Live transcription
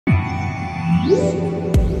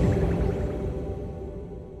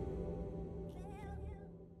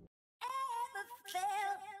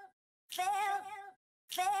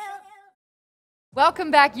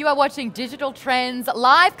Welcome back. You are watching Digital Trends,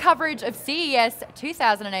 live coverage of CES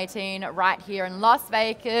 2018 right here in Las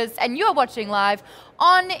Vegas. And you are watching live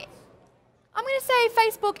on, I'm going to say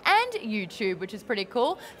Facebook and YouTube, which is pretty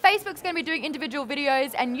cool. Facebook's going to be doing individual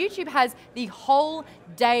videos, and YouTube has the whole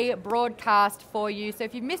day broadcast for you. So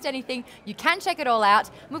if you've missed anything, you can check it all out.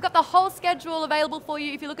 We've got the whole schedule available for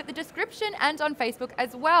you if you look at the description and on Facebook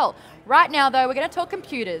as well. Right now, though, we're going to talk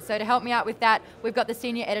computers. So to help me out with that, we've got the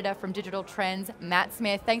senior editor from Digital Trends, Matt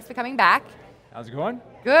Smith. Thanks for coming back. How's it going?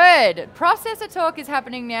 Good. Processor talk is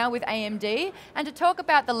happening now with AMD. And to talk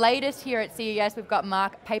about the latest here at CES, we've got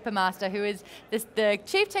Mark Papermaster, who is the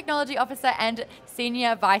Chief Technology Officer and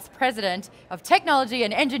Senior Vice President of Technology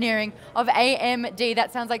and Engineering of AMD.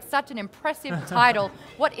 That sounds like such an impressive title.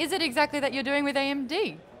 What is it exactly that you're doing with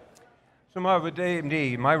AMD? So with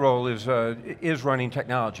AMD, my role is running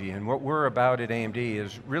technology, and what we're about at AMD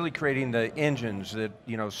is really creating the engines that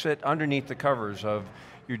sit underneath the covers of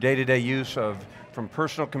your day-to-day use of, from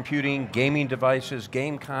personal computing, gaming devices,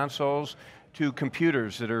 game consoles, to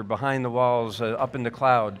computers that are behind the walls, up in the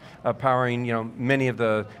cloud, powering many of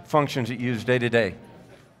the functions that you use day-to-day.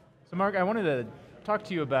 So Mark, I wanted to talk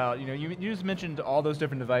to you about, you just mentioned all those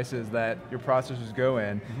different devices that your processors go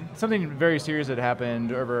in. Mm-hmm. Something very serious that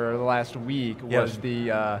happened over the last week was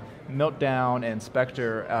the Meltdown and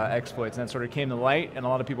Spectre exploits, and that sort of came to light, and a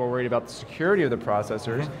lot of people are worried about the security of the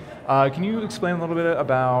processors. Mm-hmm. Can you explain a little bit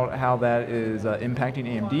about how that is impacting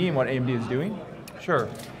AMD and what AMD is doing? Sure.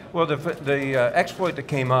 Well, the exploit that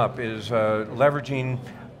came up is leveraging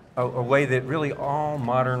a way that really all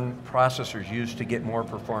modern processors use to get more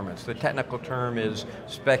performance. The technical term is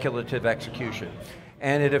speculative execution.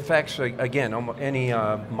 And it affects, again, any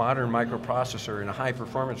modern microprocessor in a high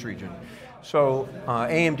performance region. So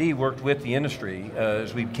AMD worked with the industry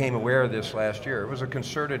as we became aware of this last year. It was a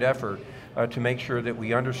concerted effort to make sure that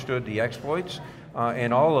we understood the exploits,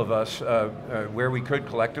 and all of us, where we could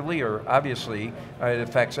collectively, or obviously it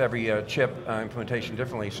affects every chip implementation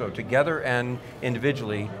differently, so together and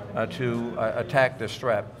individually to attack this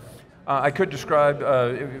threat. I could describe,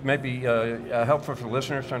 it may be helpful for the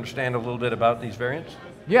listeners to understand a little bit about these variants.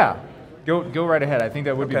 Yeah, go right ahead. I think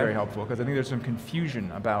that would be very helpful, because I think there's some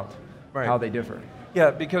confusion about how they differ.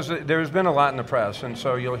 Yeah, because there's been a lot in the press, and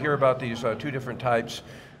so you'll hear about these two different types.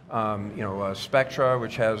 Spectra,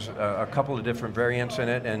 which has a couple of different variants in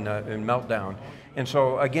it, and Meltdown. And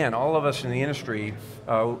so again, all of us in the industry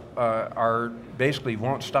are basically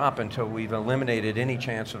won't stop until we've eliminated any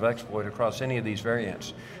chance of exploit across any of these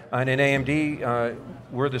variants. And in AMD,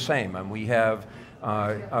 we're the same. And we have,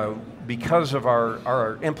 because of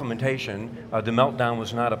our implementation, the Meltdown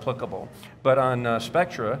was not applicable. But on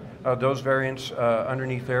Spectra, those variants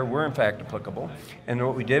underneath there were in fact applicable. And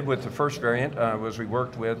what we did with the first variant was we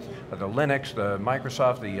worked with the Linux, the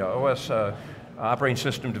Microsoft, the OS operating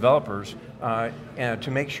system developers and to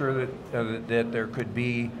make sure that there could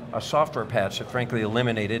be a software patch that frankly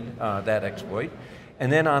eliminated that exploit.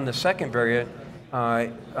 And then on the second variant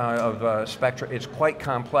of Spectra, it's quite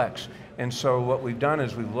complex. And so what we've done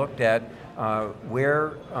is we've looked at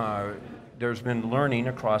where there's been learning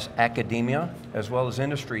across academia as well as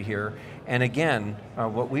industry here. And again,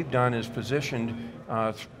 what we've done is positioned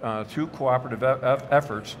through cooperative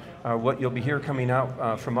efforts, what you'll be hearing coming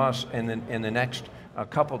out from us in the next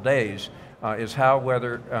couple days is how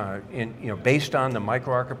whether, based on the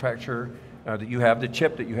microarchitecture that you have, the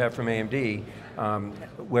chip that you have from AMD,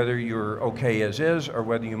 whether you're okay as is or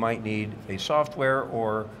whether you might need a software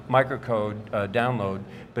or microcode download.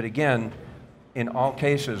 But again, in all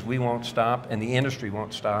cases, we won't stop and the industry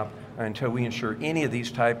won't stop until we ensure any of these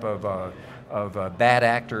type of bad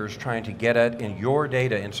actors trying to get at in your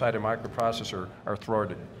data inside a microprocessor are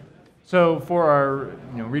thwarted. So for our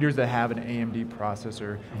readers that have an AMD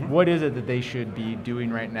processor, what is it that they should be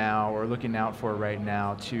doing right now or looking out for right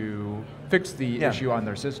now to fix the issue on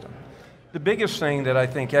their system? The biggest thing that I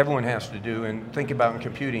think everyone has to do and think about in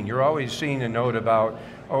computing, you're always seeing a note about,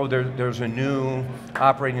 oh, there's a new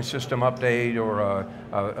operating system update or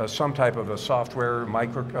some type of a software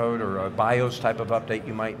microcode or a BIOS type of update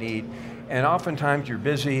you might need. And oftentimes you're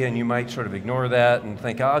busy and you might sort of ignore that and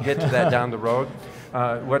think, I'll get to that down the road.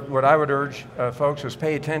 What I would urge folks is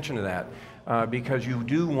pay attention to that because you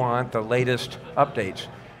do want the latest updates.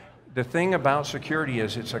 The thing about security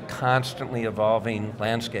is it's a constantly evolving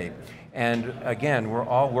landscape. And again, we're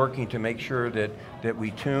all working to make sure that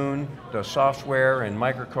we tune the software and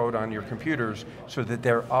microcode on your computers so that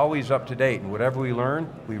they're always up to date. And whatever we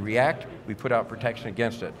learn, we react, we put out protection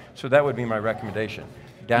against it. So that would be my recommendation.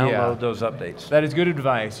 Download those updates. That is good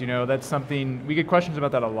advice. You know, that's something, we get questions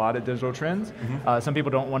about that a lot at Digital Trends. Some people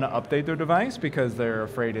don't want to update their device because they're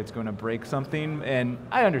afraid it's going to break something, and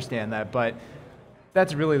I understand that, but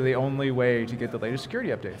that's really the only way to get the latest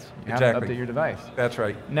security updates. You have to update your device. That's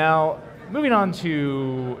right. Now, moving on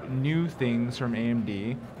to new things from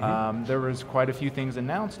AMD, there was quite a few things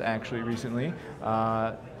announced actually recently,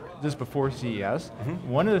 just before CES.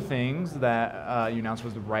 One of the things that you announced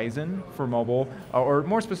was the Ryzen for mobile, or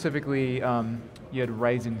more specifically, you had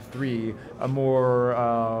Ryzen 3, a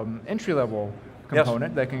more entry-level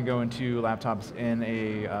component that can go into laptops in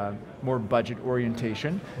a more budget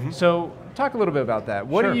orientation. So talk a little bit about that.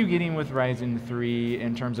 What are you getting with Ryzen 3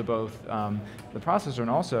 in terms of both the processor and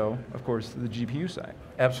also, of course, the GPU side?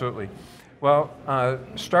 Absolutely. Well,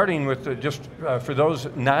 starting with for those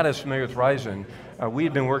not as familiar with Ryzen, we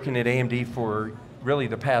had been working at AMD for really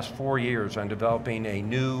the past 4 years on developing a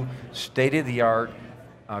new state-of-the-art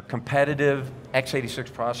competitive x86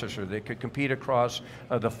 processor that could compete across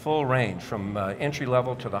the full range from entry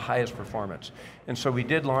level to the highest performance. And so we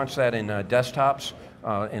did launch that in desktops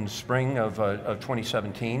in spring of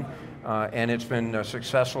 2017, and it's been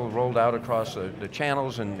successful, rolled out across the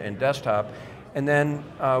channels and desktop. And then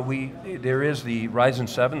there is the Ryzen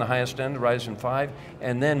 7, the highest end, the Ryzen 5,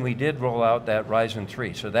 and then we did roll out that Ryzen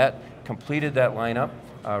 3. So that completed that lineup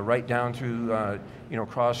right down through,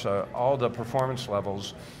 across all the performance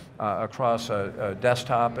levels across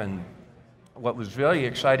desktop. And what was really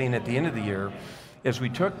exciting at the end of the year is we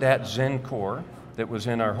took that Zen core that was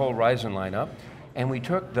in our whole Ryzen lineup, and we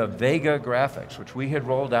took the Vega graphics, which we had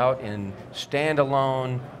rolled out in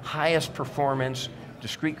standalone, highest performance,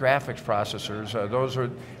 discrete graphics processors. Those are,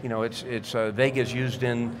 it's Vega's used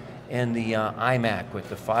in the iMac with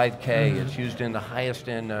the 5K. It's used in the highest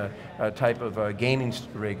end type of gaming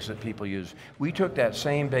rigs that people use. We took that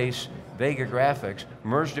same base Vega graphics,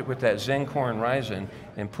 merged it with that Zen core and Ryzen,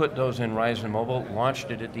 and put those in Ryzen Mobile,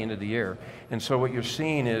 launched it at the end of the year. And so what you're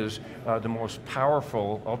seeing is the most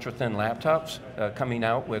powerful ultra-thin laptops coming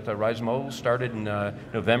out with Ryzen Mobile. Started in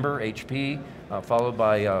November, HP, followed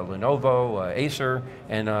by Lenovo, Acer,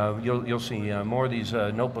 and you'll see more of these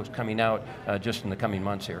notebooks coming out just in the coming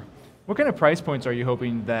months here. What kind of price points are you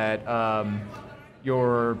hoping that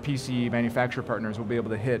your PC manufacturer partners will be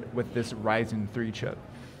able to hit with this Ryzen 3 chip?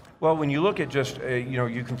 Well, when you look at just,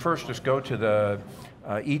 you can first just go to the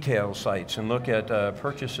e-tail sites and look at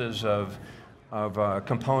purchases of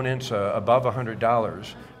components above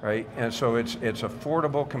 $100, right? And so it's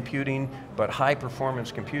affordable computing, but high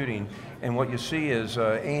performance computing. And what you see is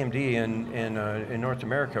AMD in North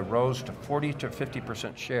America rose to 40 to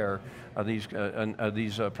 50% share of these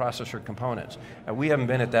processor components. We haven't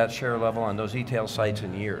been at that share level on those e-tail sites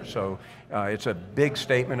in years. So it's a big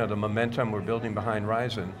statement of the momentum we're building behind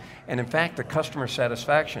Ryzen. And in fact, the customer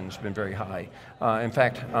satisfaction's been very high. In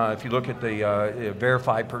fact, if you look at the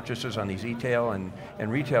verified purchases on these e-tail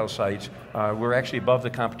and retail sites, we're actually above the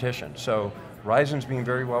competition. So Ryzen's being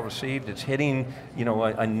very well received. It's hitting,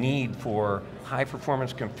 a need for high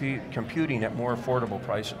performance computing at more affordable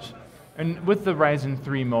prices. And with the Ryzen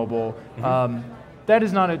 3 Mobile, that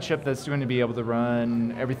is not a chip that's going to be able to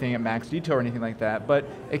run everything at max detail or anything like that, but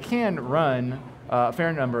it can run a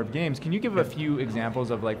fair number of games. Can you give a few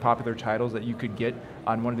examples of popular titles that you could get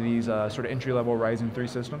on one of these sort of entry-level Ryzen 3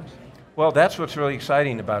 systems? Well, that's what's really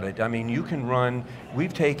exciting about it. I mean, you can run,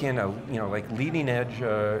 we've taken leading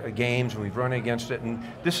edge games and we've run against it, and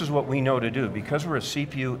this is what we know to do. Because we're a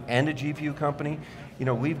CPU and a GPU company,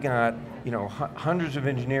 we've got, hundreds of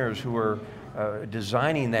engineers who are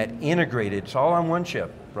designing that integrated, it's all on one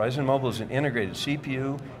chip. Ryzen Mobile is an integrated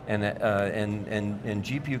CPU and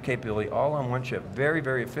GPU capability all on one chip, very,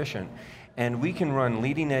 very efficient. And we can run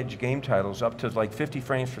leading edge game titles up to 50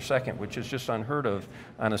 frames per second, which is just unheard of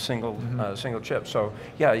on a single chip. So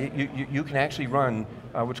yeah, you can actually run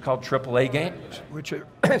what's called AAA games, which are,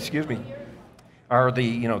 excuse me, are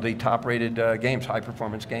the top rated games, high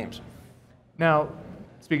performance games. Now,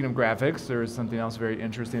 speaking of graphics, there's something else very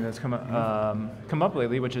interesting that's come up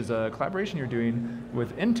lately, which is a collaboration you're doing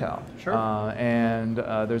with Intel. Sure. And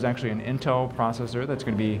there's actually an Intel processor that's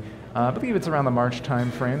going to be, I believe it's around the March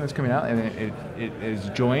time frame that's coming out, and it is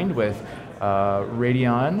joined with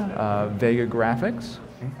Radeon Vega graphics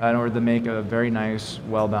in order to make a very nice,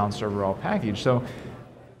 well-balanced overall package. So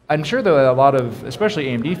I'm sure that a lot of, especially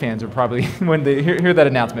AMD fans, are probably, when they hear that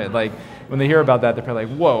announcement, when they hear about that, they're probably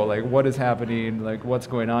like, whoa, like what is happening? Like what's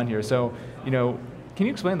going on here? So, can you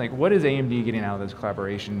explain like what is AMD getting out of this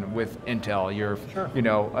collaboration with Intel? You're,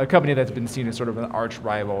 a company that's been seen as sort of an arch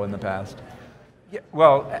rival in the past. Yeah,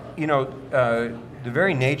 well, the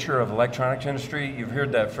very nature of electronics industry, you've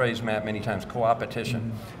heard that phrase, Matt, many times,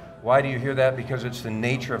 co-opetition. Why do you hear that? Because it's the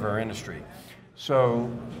nature of our industry. So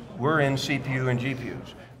we're in CPU and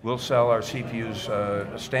GPUs. We'll sell our CPUs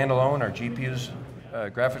standalone, our GPUs,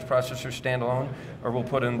 graphics processors standalone, or we'll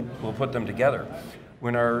put them together.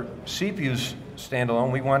 When our CPUs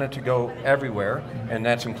standalone, we want it to go everywhere, and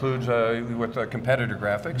that includes with competitor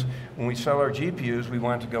graphics. When we sell our GPUs, we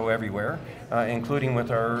want it to go everywhere, including with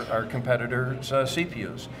our competitors'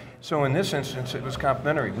 CPUs. So in this instance, it was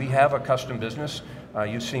complementary. We have a custom business.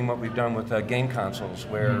 You've seen what we've done with game consoles,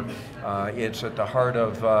 where it's at the heart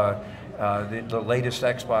of the latest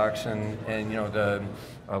Xbox and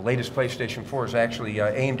the latest PlayStation 4 is actually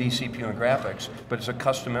AMD CPU and graphics, but it's a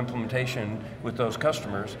custom implementation with those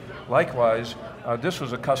customers. Likewise, this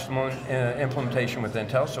was a custom implementation with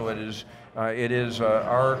Intel, so it is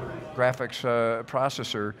our graphics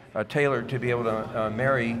processor tailored to be able to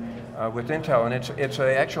marry with Intel, and it's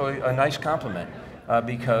actually a nice complement.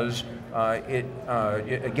 Because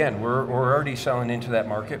again, we're already selling into that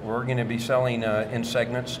market. We're going to be selling in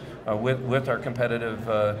segments with our competitive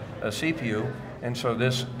CPU, and so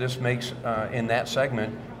this makes in that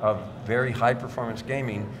segment of very high performance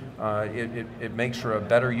gaming, it makes for a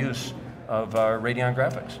better use of Radeon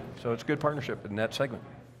graphics. So it's a good partnership in that segment.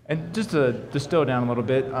 And just to distill down a little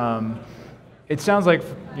bit. It sounds like,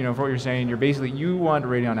 for what you're saying, you want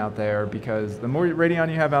Radeon out there because the more Radeon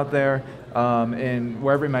you have out there, and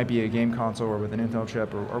wherever it might be, a game console or with an Intel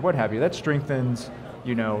chip or what have you, that strengthens,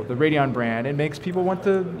 the Radeon brand and makes people want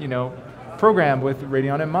to, program with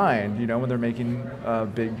Radeon in mind, when they're making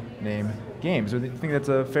big name games. Do you think that's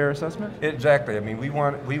a fair assessment? Exactly. I mean, we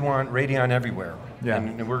want Radeon everywhere, yeah.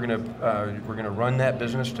 And we're gonna run that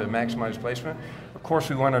business to maximize placement. Of course,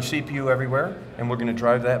 we want our CPU everywhere, and we're going to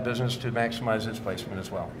drive that business to maximize its placement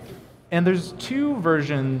as well. And there's two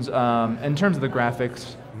versions in terms of the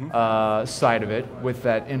graphics side of it with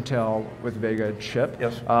that Intel with Vega chip.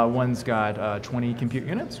 Yes. One's got 20 compute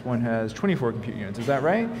units, one has 24 compute units. Is that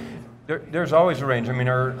right? There's always a range. I mean,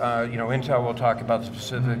 Intel will talk about the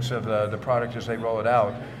specifics of the product as they roll it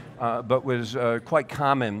out, but was quite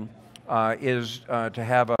common is to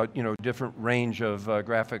have a different range of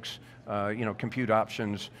graphics. Compute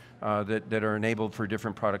options that are enabled for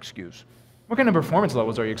different product SKUs. What kind of performance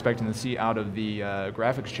levels are you expecting to see out of the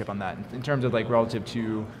graphics chip on that, in terms of like relative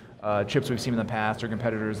to chips we've seen in the past or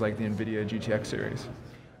competitors like the NVIDIA GTX series?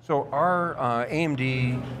 So our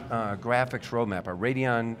AMD graphics roadmap, our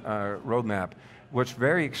Radeon roadmap, what's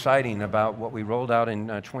very exciting about what we rolled out in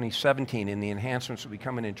 2017 and the enhancements that will be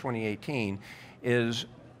coming in 2018 is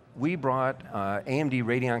we brought AMD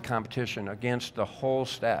Radeon competition against the whole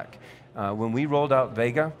stack. When we rolled out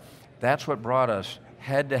Vega, that's what brought us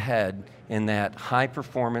head-to-head in that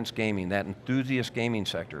high-performance gaming, that enthusiast gaming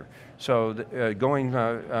sector. So going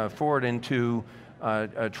forward into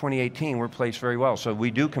 2018, we're placed very well. So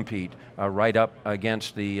we do compete right up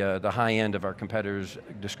against the high end of our competitors'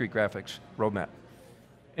 discrete graphics roadmap.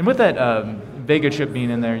 And with that Vega chip being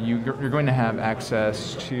in there, you're going to have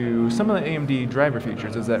access to some of the AMD driver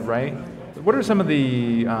features, is that right? What are some of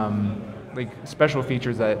the special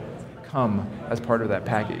features that come as part of that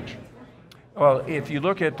package? Well, if you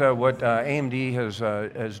look at what AMD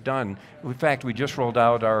has done, in fact, we just rolled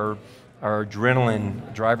out our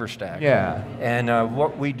Adrenaline driver stack. Yeah. And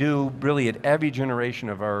what we do really at every generation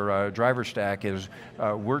of our driver stack is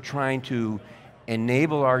we're trying to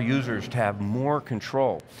enable our users to have more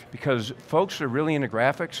control, because folks that are really into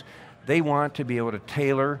graphics, they want to be able to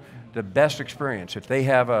tailor the best experience. If they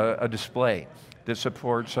have a display that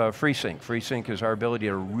supports FreeSync. FreeSync is our ability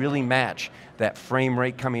to really match that frame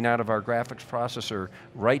rate coming out of our graphics processor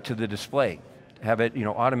right to the display, have it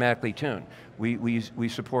automatically tuned. We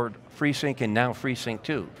support FreeSync and now FreeSync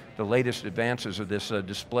 2, the latest advances of this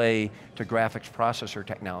display to graphics processor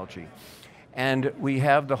technology. And we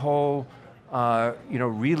have the whole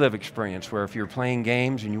relive experience, where if you're playing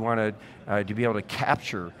games and you want to be able to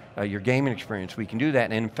capture your gaming experience, we can do that.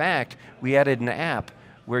 And in fact, we added an app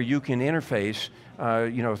where you can interface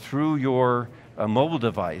through your mobile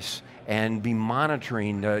device and be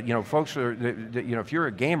monitoring. Folks are, if you're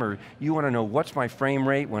a gamer, you want to know what's my frame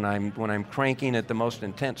rate when I'm cranking at the most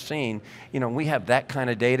intense scene. We have that kind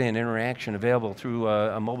of data and interaction available through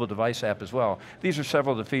a mobile device app as well. These are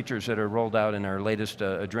several of the features that are rolled out in our latest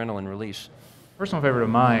Adrenaline release. Personal favorite of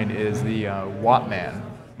mine is the Wattman,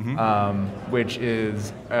 which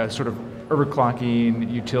is sort of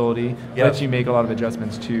overclocking utility. Lets you make a lot of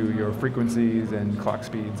adjustments to your frequencies and clock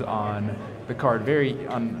speeds on the card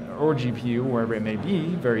or GPU, wherever it may be,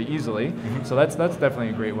 very easily. So that's definitely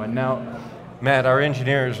a great one. Now, Matt, our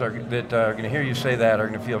engineers that are going to hear you say that are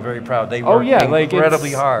going to feel very proud. They work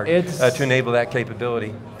incredibly hard to enable that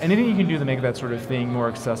capability. Anything you can do to make that sort of thing more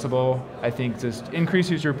accessible, I think just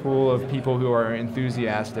increases your pool of people who are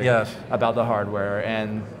enthusiastic about the hardware.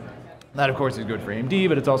 And that, of course, is good for AMD,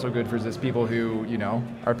 but it's also good for just people who,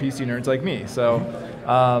 are PC nerds like me. So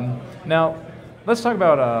now, let's talk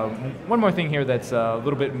about one more thing here that's a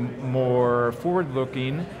little bit more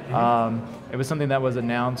forward-looking. It was something that was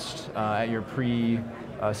announced at your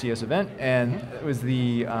pre-CES event, and it was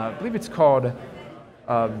I believe it's called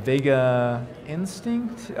Vega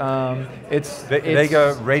Instinct. It's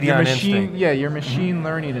Vega Radeon Instinct. Yeah, your machine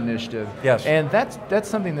learning initiative. Yes. And that's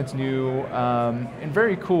something that's new and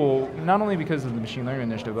very cool, not only because of the machine learning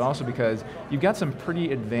initiative, but also because you've got some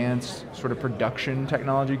pretty advanced sort of production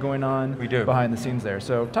technology going on behind the scenes there.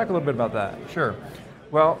 So talk a little bit about that. Sure.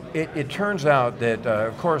 Well, it turns out that,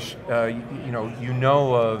 of course, you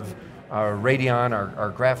know of Radeon,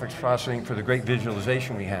 our graphics processing for the great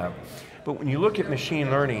visualization we have. But when you look at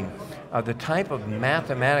machine learning, the type of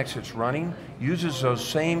mathematics it's running uses those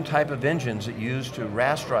same type of engines that you use to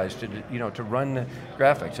rasterize, to run the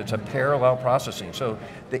graphics. It's a parallel processing. So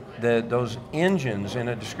those engines in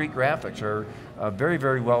a discrete graphics are very,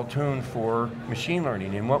 very well tuned for machine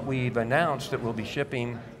learning. And what we've announced that we'll be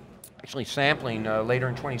shipping, actually sampling later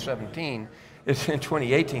in 2017, is in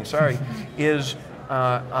 2018, sorry, is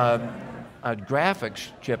a graphics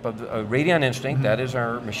chip of Radeon Instinct, that is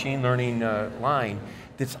our machine learning line,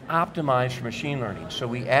 that's optimized for machine learning. So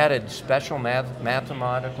we added special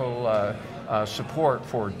mathematical support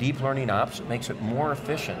for deep learning ops. It makes it more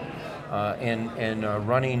efficient in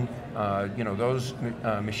running those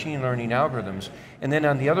machine learning algorithms. And then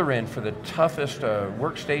on the other end, for the toughest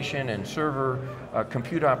workstation and server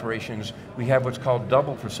compute operations, we have what's called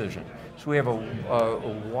double precision. So we have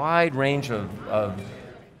a wide range of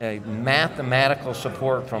mathematical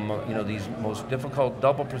support from these most difficult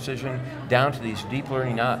double precision down to these deep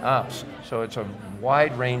learning ops. So it's a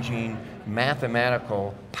wide-ranging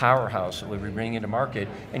mathematical powerhouse that we'll be bringing to market.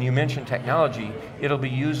 And you mentioned technology, it'll be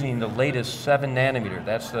using the latest 7 nanometer.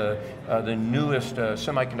 That's the newest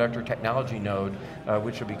semiconductor technology node,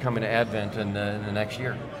 which will be coming to Advent in the next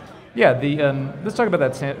year. Yeah, let's talk about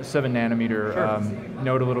that 7 nanometer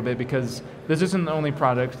node a little bit, because this isn't the only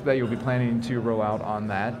product that you'll be planning to roll out on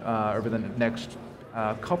that over the next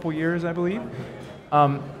couple years, I believe.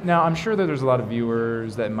 Now, I'm sure that there's a lot of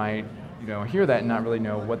viewers that might hear that and not really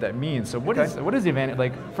know what that means. So what is the advantage?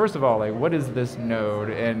 Like, first of all, like, what is this node?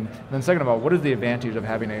 And then second of all, what is the advantage of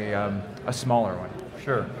having a smaller one?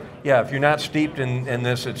 Sure. Yeah, if you're not steeped in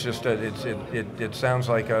this, it's just it sounds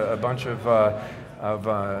like a bunch of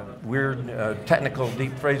weird technical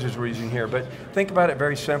deep phrases we're using here, but think about it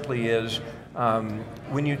very simply is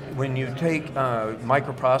when you take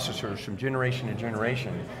microprocessors from generation to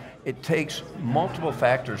generation, it takes multiple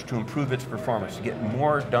factors to improve its performance, to get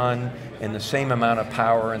more done in the same amount of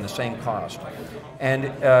power and the same cost. And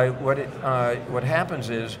what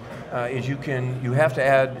happens is you have to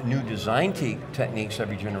add new design techniques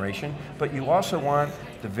every generation, but you also want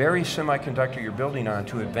the very semiconductor you're building on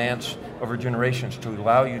to advance over generations, to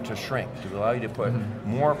allow you to shrink, to allow you to put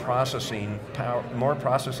more processing power, more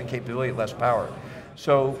processing capability at less power.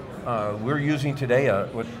 So we're using today a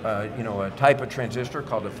type of transistor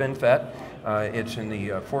called a FinFET. It's in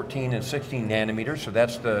the 14 and 16 nanometers, so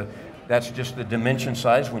that's just the dimension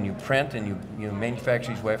size when you print and you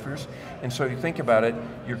manufacture these wafers. And so you think about it,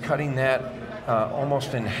 you're cutting that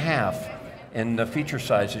almost in half in the feature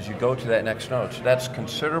size as you go to that next node. So that's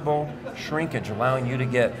considerable shrinkage, allowing you to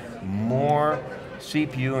get more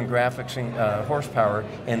CPU and graphics horsepower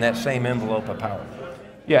in that same envelope of power.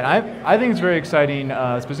 Yeah, I think it's very exciting,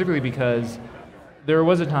 specifically because there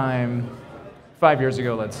was a time, 5 years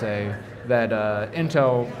ago, let's say, that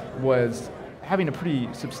Intel was having a pretty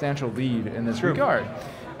substantial lead in this regard.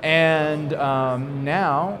 And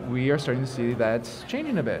now we are starting to see that's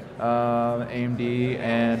changing a bit. AMD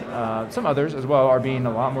and some others as well are being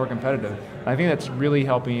a lot more competitive. And I think that's really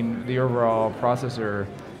helping the overall processor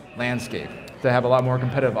landscape to have a lot more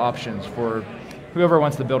competitive options for whoever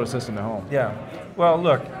wants to build a system at home. Yeah. Well,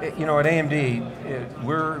 look, at AMD,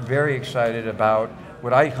 we're very excited about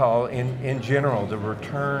what I call, in general, the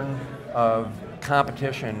return of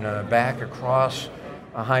competition back across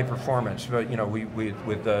high performance. But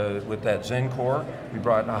with that Zen core, we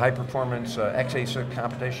brought a high performance x86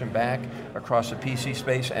 competition back across the PC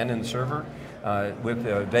space and in the server. With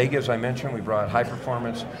Vega, as I mentioned, we brought high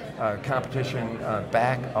performance competition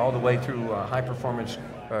back all the way through high performance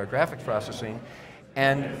graphics processing.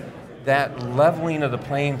 And that leveling of the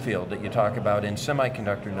playing field that you talk about in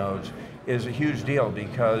semiconductor nodes is a huge deal,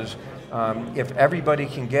 because if everybody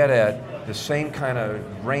can get at the same kind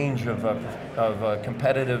of range of a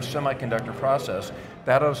competitive semiconductor process,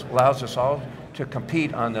 that allows us all to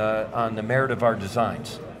compete on the merit of our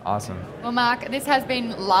designs. Awesome. Well, Mark, this has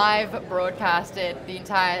been live broadcasted the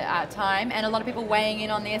entire time, and a lot of people weighing in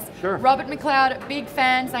on this. Sure. Robert McLeod, big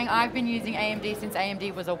fan, saying I've been using AMD since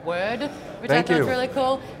AMD was a word, which Thank I thought you. was really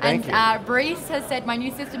cool. Thank you. And Brees has said my new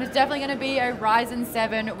system is definitely going to be a Ryzen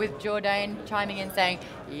 7, with Jordan chiming in saying,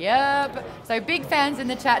 yep. So big fans in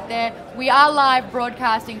the chat there. We are live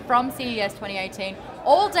broadcasting from CES 2018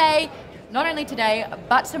 all day, not only today,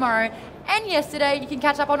 but tomorrow. And yesterday. You can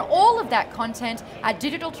catch up on all of that content at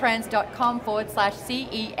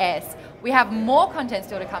digitaltrends.com/CES. We have more content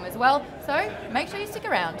still to come as well, so make sure you stick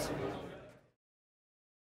around.